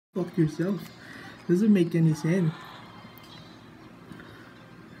Fuck yourself. Doesn't make any sense.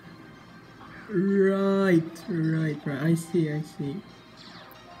 Right. I see.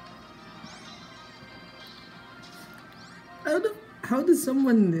 How do how does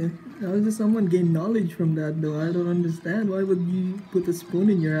someone gain knowledge from that though? I don't understand. Why would you put a spoon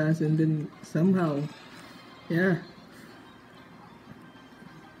in your ass and then somehow, yeah.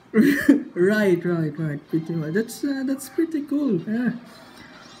 Right. Pretty much. That's pretty cool. Yeah.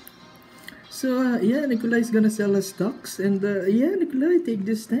 So yeah, Nikolai's gonna sell us stocks, and yeah, Nikolai, take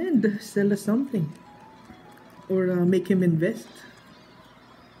this stand, sell us something, or make him invest.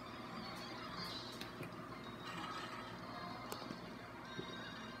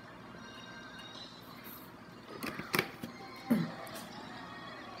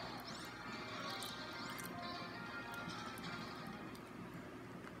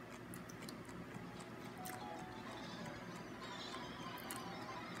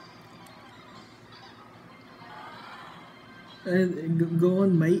 Go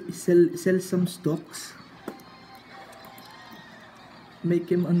on, mate. Sell some stocks. Make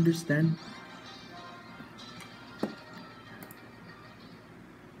him understand.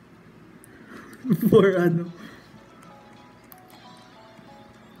 For ano.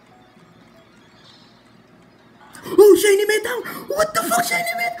 Oh, shiny metal! What the fuck,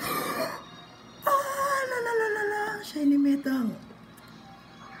 shiny metal? Ah, la, shiny metal.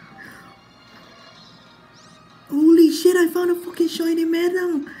 Holy shit! I found a fucking shiny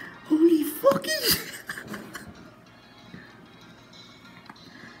metal. Holy fucking shit.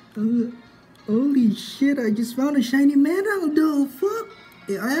 Holy shit, I just found a shiny metal though, fuck.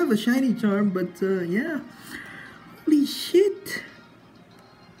 I have a shiny charm, but yeah. Holy shit.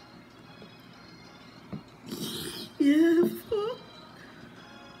 Yeah, fuck.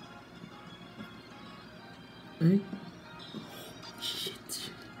 Hey.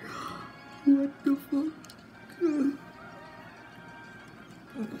 Shit. What the fuck?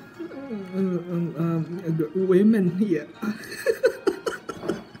 Women, yeah.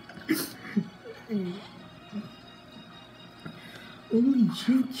 Holy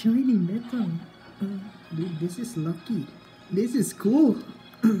shit, shiny metal. Dude, this is lucky. This is cool.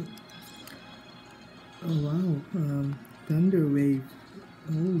 Oh wow. Thunder wave.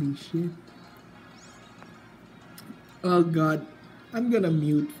 Holy shit. Oh god. I'm gonna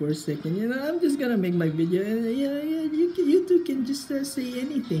mute for a second. You know, I'm just gonna make my video. Yeah. You two can just say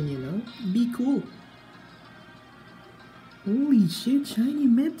anything. You know, be cool. Holy shit, shiny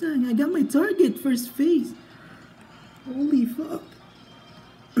METANG. I got my target first phase. Holy fuck.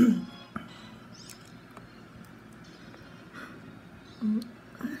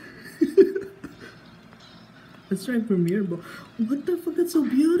 Let's try Premiere, but what the fuck? That's so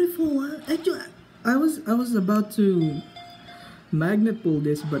beautiful. Actually, I was about to magnet pull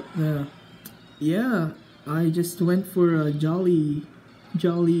this, but yeah, I just went for a jolly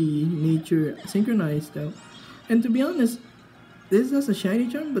nature synchronized though. And to be honest, this has a shiny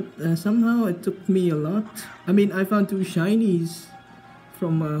charm, but somehow it took me a lot. I mean, I found 2 shinies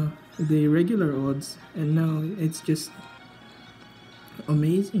from the regular odds, and now it's just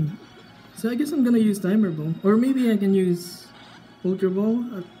amazing. So I guess I'm gonna use timer ball, or maybe I can use ultra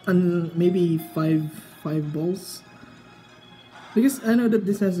ball and maybe five balls, because I know that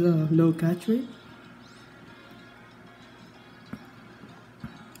this has a low catch rate.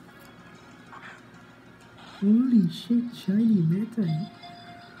 Holy shit, shiny METANG.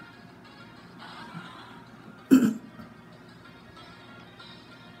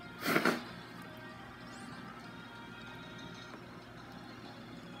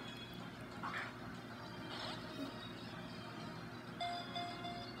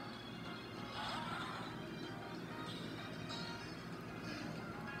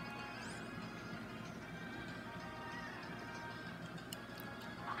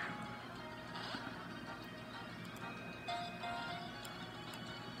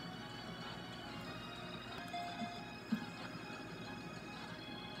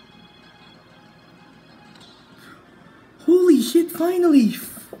 Holy shit, finally!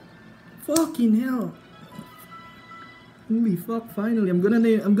 Fucking hell. Holy fuck, finally. I'm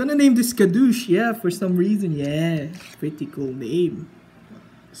gonna name this Skadoosh, yeah, for some reason. Yeah, pretty cool name.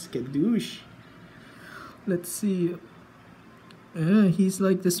 Skadoosh. Let's see. He's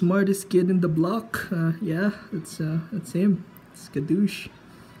like the smartest kid in the block. Yeah, that's him. Skadoosh.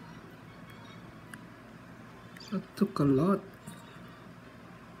 That took a lot.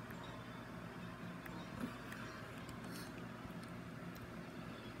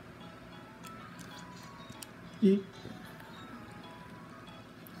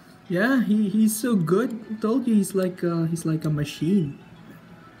 Yeah, he's so good. I told you he's like a machine.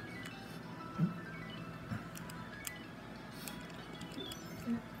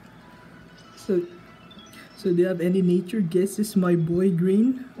 So do you have any nature guesses, my boy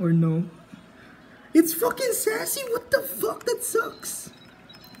Green, or no? It's fucking sassy. What the fuck? That sucks.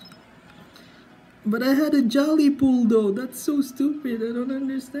 But I had a jolly pool though. That's so stupid. I don't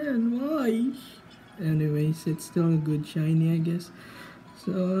understand why. Anyways, it's still a good shiny, I guess.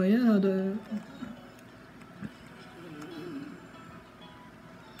 So yeah, the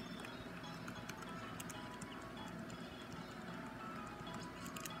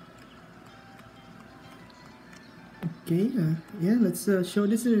okay, yeah, let's show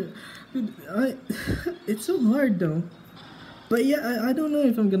this. It's so hard though. But yeah, I don't know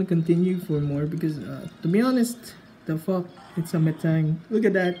if I'm gonna continue for more because to be honest, the fuck, it's a METANG. Look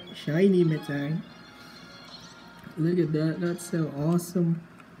at that shiny METANG. Look at that. That's so awesome.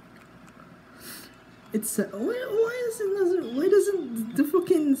 It's why doesn't the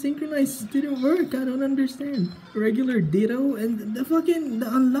fucking synchronize didn't work? I don't understand. Regular ditto and the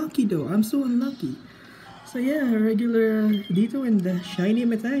unlucky though. I'm so unlucky. So yeah, regular ditto and the shiny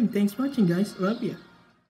METANG. Thanks for watching, guys. Love ya.